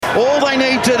All they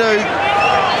need to do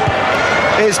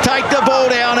is take the ball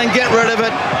down and get rid of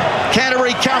it.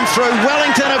 Canterbury come through.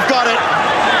 Wellington have got it.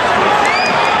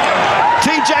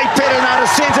 TJ Pettinata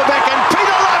sends it back, and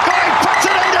Peter Lakai puts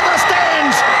it into the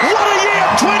stands. What a year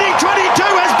 2022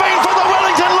 has been for the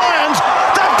Wellington Lions.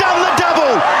 They've done the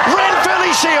double.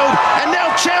 Ranfurly Shield, and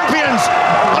now champions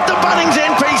of the Bunnings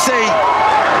NPC.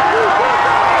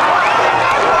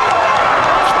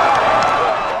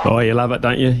 Oh, you love it,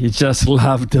 don't you? You just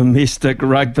love domestic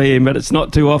rugby, but it's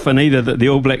not too often either that the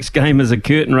All Blacks game is a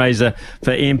curtain raiser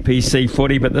for NPC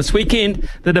footy. But this weekend,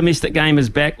 the domestic game is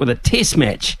back with a test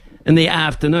match in the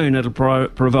afternoon. It'll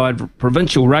provide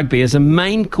provincial rugby as a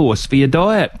main course for your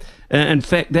diet. In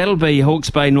fact, that'll be Hawke's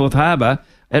Bay North Harbour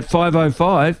at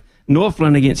 5:05.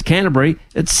 Northland against Canterbury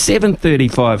at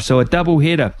 7:35, so a double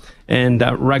header. And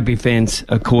rugby fans,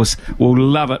 of course, will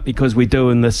love it because we do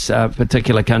in this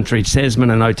particular country. Tasman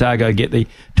and Otago get the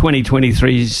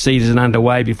 2023 season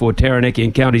underway before Taranaki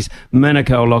and Counties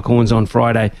Manukau lock horns on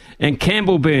Friday. And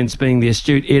Campbell Burns, being the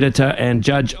astute editor and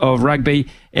judge of rugby,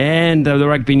 and the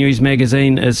Rugby News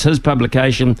magazine is his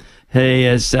publication. He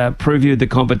has previewed the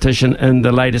competition in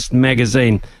the latest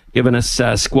magazine, giving us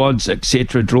squads,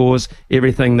 etc., draws,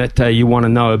 everything that you want to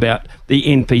know about the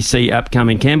NPC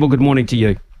upcoming. Campbell, good morning to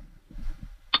you.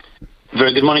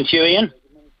 Very good morning to you, Ian.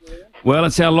 Well,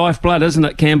 it's our lifeblood, isn't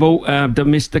it, Campbell?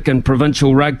 Domestic and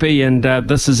provincial rugby, and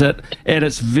this is it at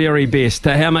its very best.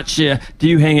 How much do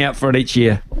you hang out for it each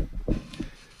year?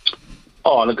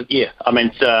 Oh, look, yeah. I mean,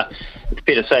 it's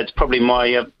fair to say it's probably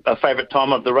my favourite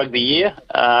time of the rugby year.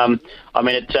 I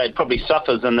mean, it probably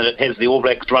suffers in that it has the All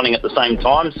Blacks running at the same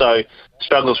time, so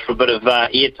struggles for a bit of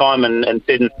airtime in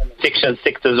certain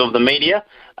sectors of the media.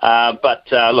 But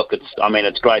look,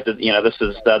 it's great that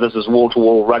this is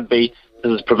wall-to-wall rugby.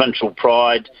 This is provincial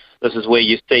pride. This is where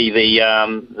you see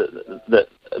the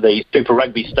Super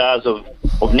Rugby stars of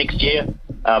next year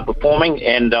performing,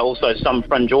 and also some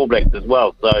fringe All Blacks as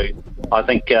well. So I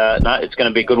think it's going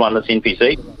to be a good one, this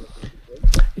NPC.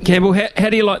 Campbell, how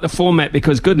do you like the format?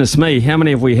 Because goodness me, how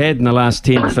many have we had in the last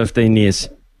 10 to 15 years?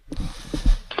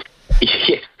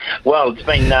 Yeah. Well, it's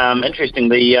been interesting.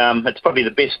 It's probably the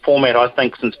best format, I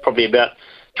think, since probably about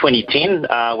 2010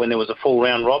 when there was a full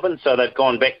round robin. So they've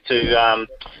gone back to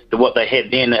what they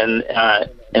had then, and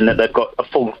that they've got a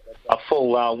full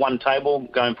one table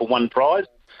going for one prize,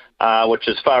 which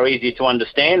is far easier to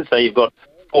understand. So you've got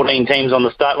 14 teams on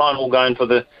the start line, all going for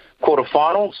the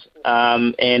quarterfinals,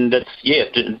 and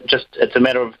it's a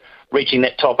matter of reaching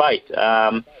that top 8.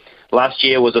 Last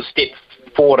year was a step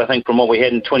forward, I think, from what we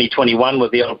had in 2021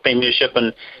 with the old Premiership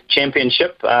and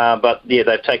Championship. But yeah,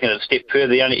 they've taken it a step further.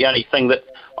 The only thing that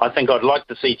I think I'd like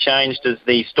to see changed is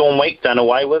the Storm Week done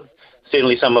away with.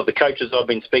 Certainly some of the coaches I've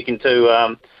been speaking to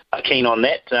are keen on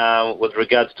that with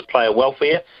regards to player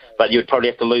welfare. But you'd probably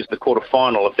have to lose the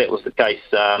quarter-final if that was the case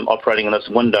operating in this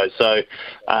window. So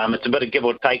it's a bit of give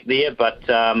or take there, but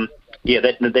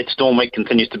that Storm Week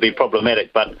continues to be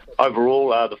problematic. But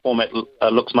overall, the format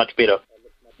looks much better.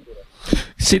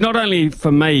 See, not only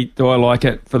for me do I like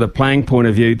it for the playing point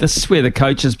of view, this is where the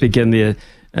coaches begin their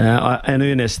in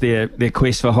earnest their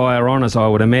quest for higher honours, I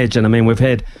would imagine. I mean, we've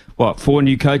had, 4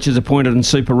 new coaches appointed in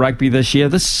Super Rugby this year.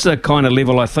 This is a kind of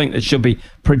level, I think, that should be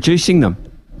producing them.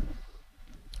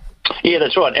 Yeah,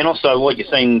 that's right. And also what you're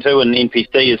seeing too in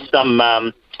NPC is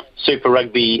some Super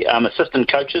Rugby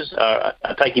assistant coaches are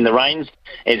taking the reins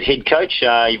as head coach.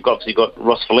 You've obviously got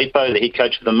Ross Filippo, the head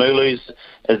coach of the Mooloos,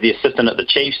 as the assistant at the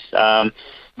Chiefs.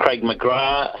 Craig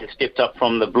McGrath has stepped up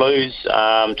from the Blues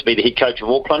to be the head coach of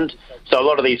Auckland. So a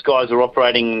lot of these guys are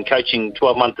operating and coaching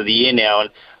 12 months of the year now. And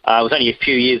it was only a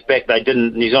few years back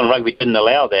New Zealand Rugby didn't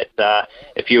allow that.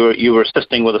 If you were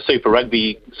assisting with a Super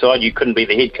Rugby side, you couldn't be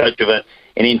the head coach of an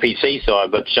NPC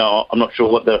side. But I'm not sure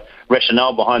what the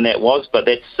rationale behind that was, but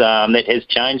that has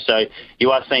changed. So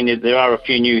you are seeing that there are a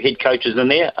few new head coaches in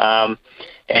there.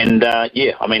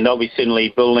 They'll be certainly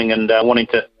building and wanting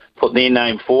to put their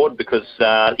name forward because,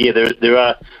 there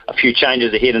are a few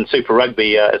changes ahead in Super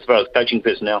Rugby as far as coaching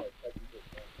personnel.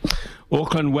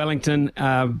 Auckland, Wellington,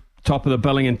 top of the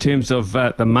billing in terms of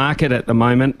the market at the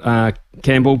moment,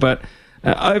 Campbell. But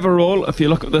overall, if you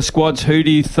look at the squads, who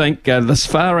do you think this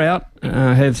far out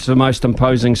has the most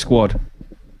imposing squad?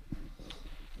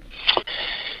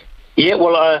 Yeah,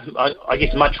 well, I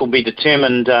guess much will be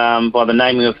determined by the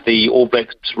naming of the All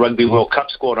Blacks Rugby World Cup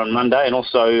squad on Monday, and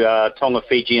also Tonga,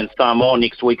 Fiji and Samoa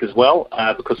next week as well,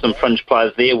 because some fringe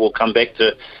players there will come back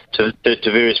to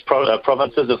various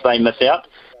provinces if they miss out.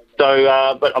 So,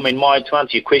 to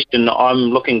answer your question, I'm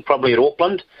looking probably at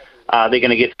Auckland. They're going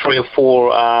to get 3 or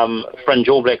 4 fringe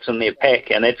All Blacks in their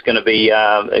pack, and that's going to be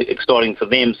exciting for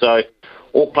them. So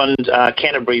Auckland,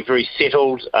 Canterbury very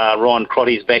settled. Ryan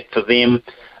Crotty's back for them.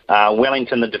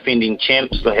 Wellington, the defending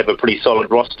champs, they have a pretty solid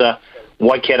roster.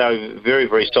 Waikato, very,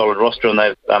 very solid roster, and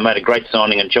they've made a great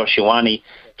signing in Josh Ioane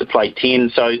to play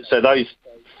 10. So those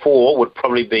four would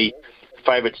probably be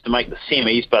favourites to make the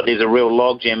semis, but there's a real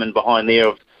logjam in behind there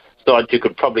of sides who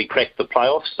could probably crack the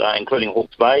playoffs, including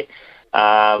Hawke's Bay,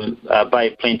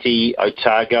 Bay of Plenty,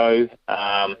 Otago,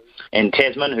 and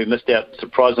Tasman, who missed out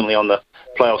surprisingly on the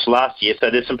playoffs last year. So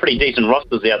there's some pretty decent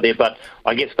rosters out there, but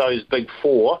I guess those big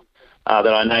four that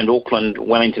I named, Auckland,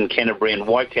 Wellington, Canterbury and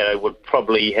Waikato, would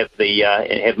probably have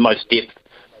have most depth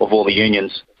of all the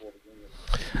unions.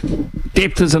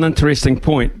 Depth is an interesting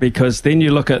point, because then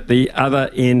you look at the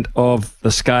other end of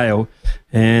the scale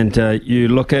and you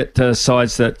look at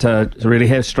sides that really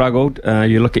have struggled.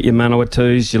 You look at your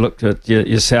Manawatu's, you look at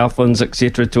your Southlands,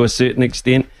 etc., to a certain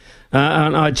extent.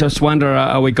 And I just wonder,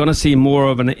 are we going to see more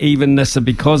of an evenness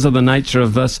because of the nature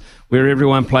of this, where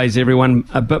everyone plays everyone,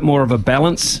 a bit more of a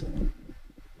balance?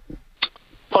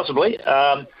 Possibly.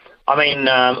 Although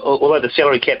the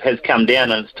salary cap has come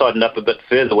down and it's tightened up a bit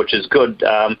further, which is good,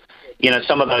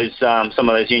 some of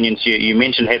those unions you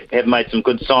mentioned have made some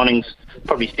good signings,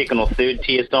 probably second or third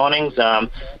tier signings,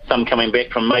 some coming back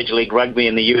from Major League Rugby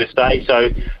in the USA.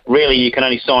 So really you can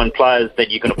only sign players that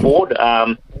you can afford.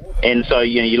 And so,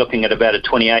 you're looking at about a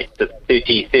 28 to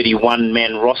 30, 31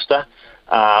 man roster,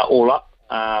 all up.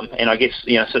 And I guess,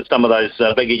 so some of those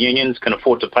bigger unions can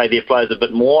afford to pay their players a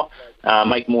bit more,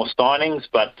 make more signings,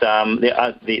 but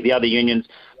the other unions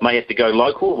may have to go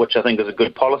local, which I think is a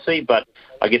good policy. But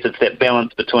I guess it's that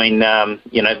balance between,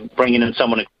 bringing in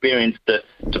someone experienced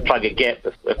to plug a gap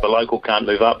if the local can't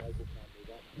move up.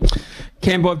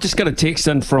 Campbell, I've just got a text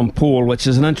in from Paul, which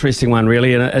is an interesting one,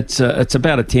 really, and it's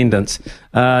about attendance.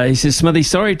 He says, Smithy,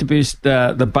 sorry to burst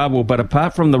the bubble, but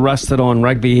apart from the rusted-on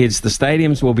rugby heads, the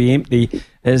stadiums will be empty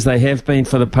as they have been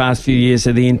for the past few years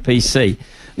of the NPC.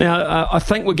 Now, I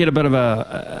think we'll get a bit of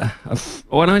I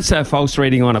don't say a false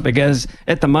reading on it, because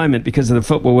at the moment, because of the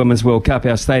Football Women's World Cup,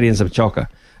 our stadiums are chocker.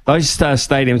 Those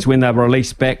stadiums, when they're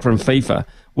released back from FIFA,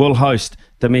 will host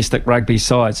domestic rugby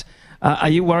sides. Are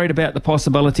you worried about the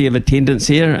possibility of attendance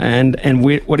here, and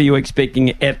what are you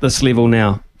expecting at this level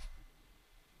now?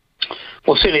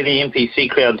 Well, certainly the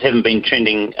NPC crowds haven't been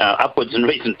trending upwards in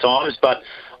recent times, but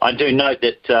I do note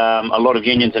that a lot of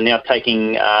unions are now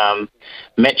taking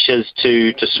matches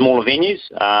to smaller venues.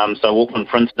 So Auckland,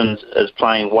 for instance, is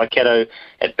playing Waikato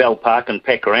at Bell Park in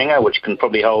Pakuranga, which can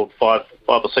probably hold 5,000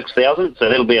 or 6,000. So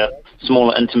that'll be a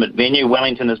smaller, intimate venue.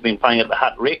 Wellington has been playing at the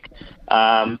Hut Rec.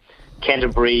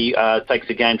 Canterbury takes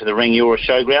a game to the Ring Eura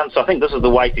Showground. So I think this is the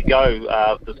way to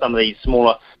go for some of these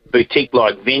smaller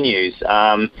boutique-like venues.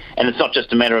 And it's not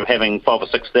just a matter of having 5,000 or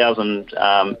 6,000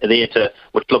 there,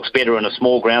 which looks better in a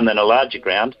small ground than a larger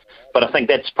ground. But I think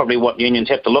that's probably what unions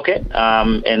have to look at,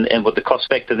 and with the cost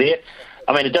factor there.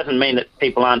 I mean, it doesn't mean that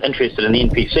people aren't interested in the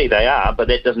NPC. They are, but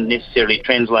that doesn't necessarily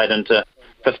translate into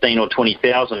 15 or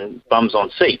 20,000 bums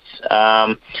on seats.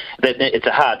 It's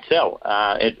a hard sell.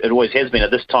 It always has been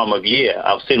at this time of year,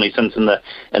 certainly since in the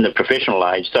professional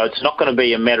age. So it's not going to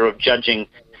be a matter of judging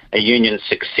a union's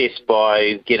success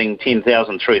by getting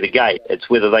 10,000 through the gate. It's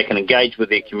whether they can engage with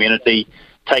their community,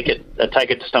 take it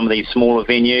to some of these smaller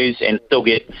venues, and still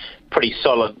get pretty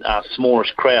solid,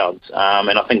 smallish crowds.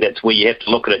 And I think that's where you have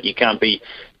to look at it. You can't be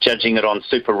judging it on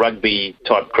Super Rugby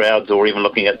type crowds, or even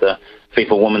looking at the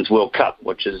FIFA Women's World Cup,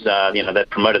 which is, they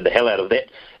promoted the hell out of that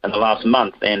in the last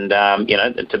month. And,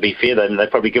 to be fair,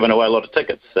 they've probably given away a lot of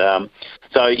tickets.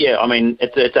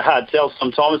 It's a hard sell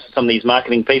sometimes for some of these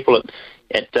marketing people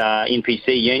at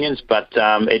NPC unions, but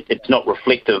it's not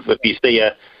reflective. If you see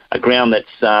a ground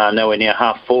that's nowhere near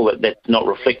half full, that's not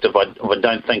reflective, I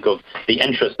don't think, of the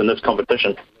interest in this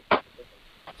competition.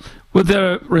 With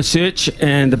the research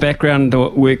and the background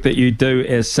work that you do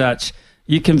as such,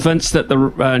 you convinced that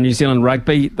the New Zealand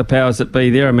Rugby, the powers that be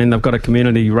there, I mean, they've got a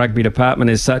community rugby department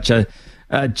as such,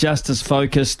 just as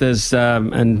focused as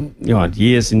in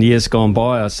years and years gone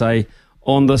by, I say,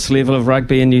 on this level of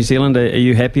rugby in New Zealand? Are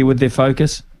you happy with their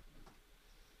focus?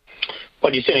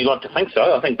 Well, you certainly like to think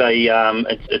so. I think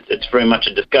it's very much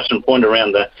a discussion point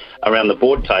around the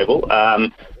board table.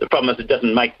 The problem is it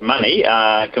doesn't make money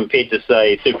compared to,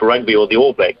 say, Super Rugby or the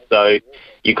All Blacks. So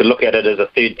you could look at it as a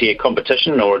third-tier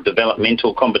competition or a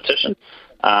developmental competition.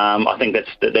 I think that's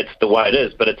the way it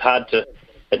is, but it's hard to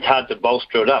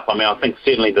bolster it up. I mean, I think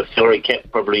certainly the salary cap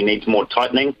probably needs more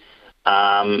tightening,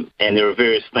 and there are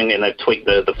various things, and they've tweaked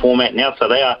the format now, so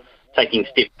they are taking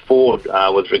steps forward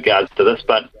with regards to this.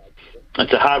 But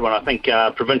It's a hard one. I think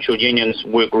provincial unions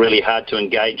work really hard to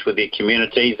engage with their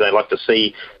communities. They like to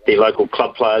see their local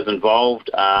club players involved,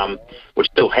 which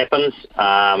still happens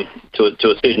to a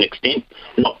certain extent,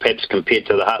 not perhaps compared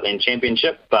to the Heartland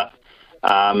Championship, but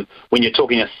when you're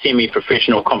talking a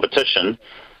semi-professional competition,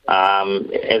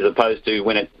 as opposed to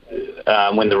when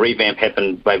the revamp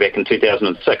happened way back in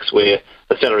 2006, where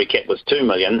the salary cap was $2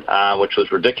 million, which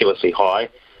was ridiculously high.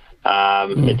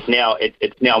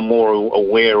 It's now more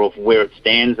aware of where it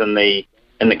stands in the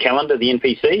calendar, the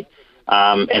NPC,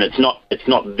 and it's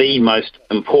not the most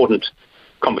important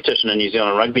competition in New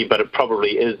Zealand rugby, but it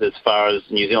probably is as far as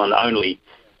New Zealand only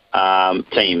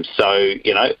teams. So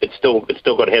it's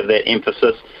still got to have that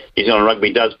emphasis. New Zealand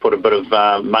rugby does put a bit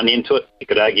of money into it. You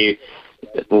could argue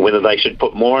whether they should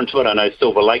put more into it. I know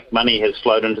Silver Lake money has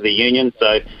flowed into the union,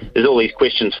 so there's all these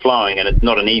questions flowing, and it's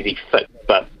not an easy fit,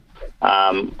 but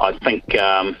I think,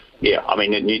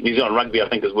 New Zealand Rugby, I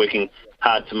think, is working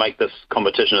hard to make this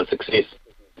competition a success.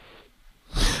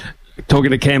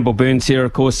 Talking to Campbell Burns here,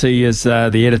 of course, he is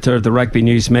the editor of the Rugby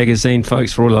News magazine,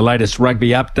 folks, for all the latest rugby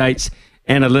updates,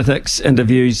 analytics,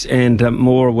 interviews, and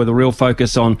more, with a real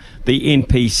focus on the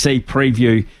NPC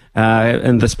preview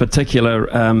in this particular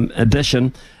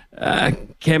edition.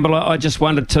 Campbell, I just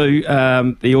wondered too,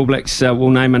 the All Blacks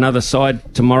will name another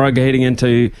side tomorrow, heading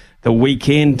into the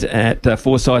weekend at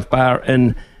Forsyth Bar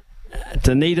in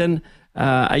Dunedin.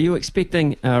 Are you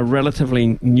expecting a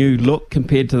relatively new look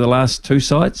compared to the last two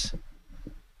sides?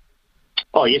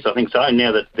 Oh yes, I think so.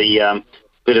 Now that the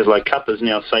Bledisloe Cup is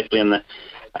now safely in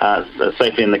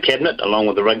the cabinet, along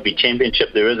with the Rugby Championship,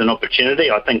 there is an opportunity.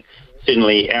 I think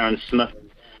certainly Aaron Smith,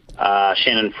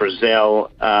 Shannon Frizzell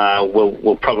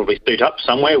will probably suit up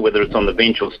somewhere, whether it's on the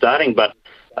bench or starting. But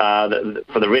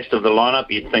for the rest of the lineup,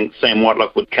 you'd think Sam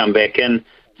Whitelock would come back in.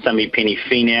 Sami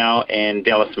Penny-Finau and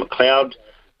Dallas McLeod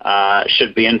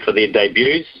should be in for their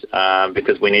debuts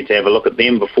because we need to have a look at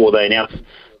them before they announce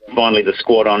finally the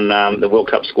squad on the World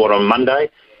Cup squad on Monday.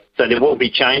 So there will be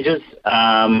changes.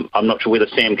 I'm not sure whether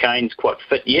Sam Kane's quite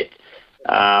fit yet.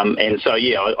 And so,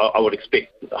 I would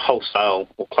expect wholesale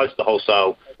or close to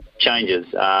wholesale changes,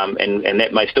 and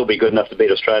that may still be good enough to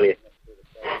beat Australia.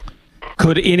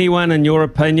 Could anyone, in your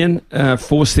opinion,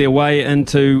 force their way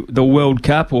into the World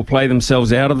Cup or play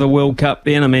themselves out of the World Cup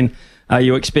then? I mean, are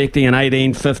you expecting an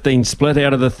 18-15 split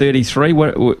out of the 33?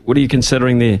 What are you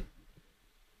considering there?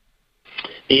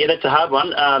 Yeah, that's a hard one.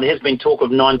 There has been talk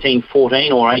of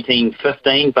 19-14 or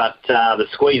 18-15, but the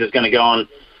squeeze is going to go on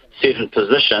certain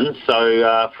positions.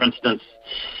 So, for instance,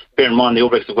 bear in mind the All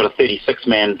Blacks have got a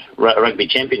 36-man rugby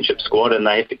championship squad, and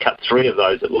they have to cut 3 of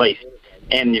those at least.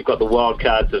 And you've got the wild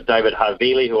cards of David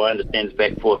Havili, who I understand is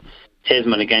back for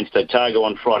Tasman against Otago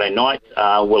on Friday night.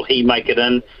 Will he make it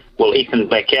in? Will Ethan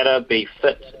Blackadder be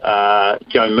fit?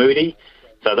 Joe Moody.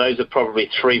 So those are probably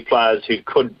 3 players who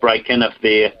could break in if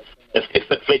they're fit.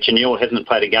 Fletcher Newell hasn't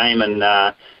played a game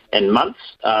in months,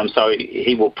 so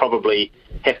he will probably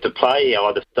have to play,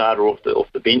 either start or off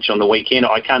the bench on the weekend.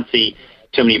 I can't see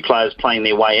too many players playing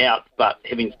their way out, but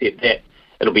having said that,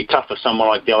 it'll be tough for someone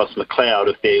like Dallas McLeod,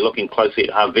 if they're looking closely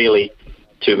at Havili,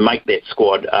 to make that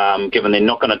squad, given they're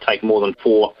not going to take more than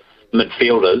 4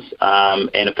 midfielders,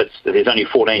 and if there's only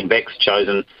 14 backs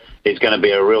chosen, there's going to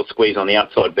be a real squeeze on the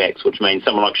outside backs, which means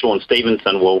someone like Sean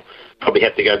Stevenson will probably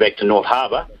have to go back to North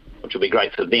Harbour, which will be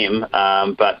great for them,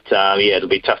 but it'll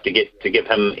be tough to give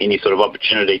him any sort of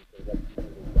opportunity.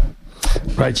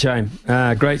 Great shame.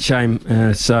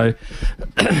 So,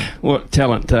 what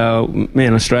talent.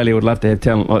 Man, Australia would love to have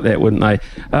talent like that, wouldn't they?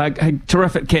 Hey,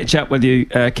 terrific catch up with you,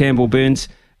 Campbell Burns.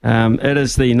 It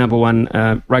is the number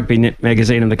 1 rugby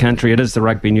magazine in the country. It is the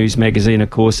Rugby News magazine,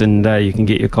 of course, and you can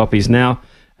get your copies now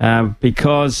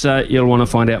because you'll want to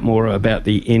find out more about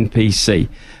the NPC.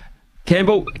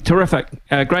 Campbell, terrific.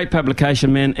 Great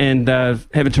publication, man, and have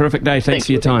a terrific day. Thanks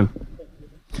for your time.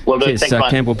 Well done. Cheers,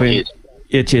 Campbell Burns. Cheers.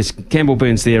 Yeah, cheers. Campbell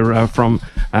Burns there from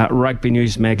Rugby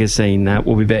News magazine.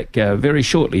 We'll be back very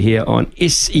shortly here on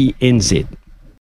SENZ.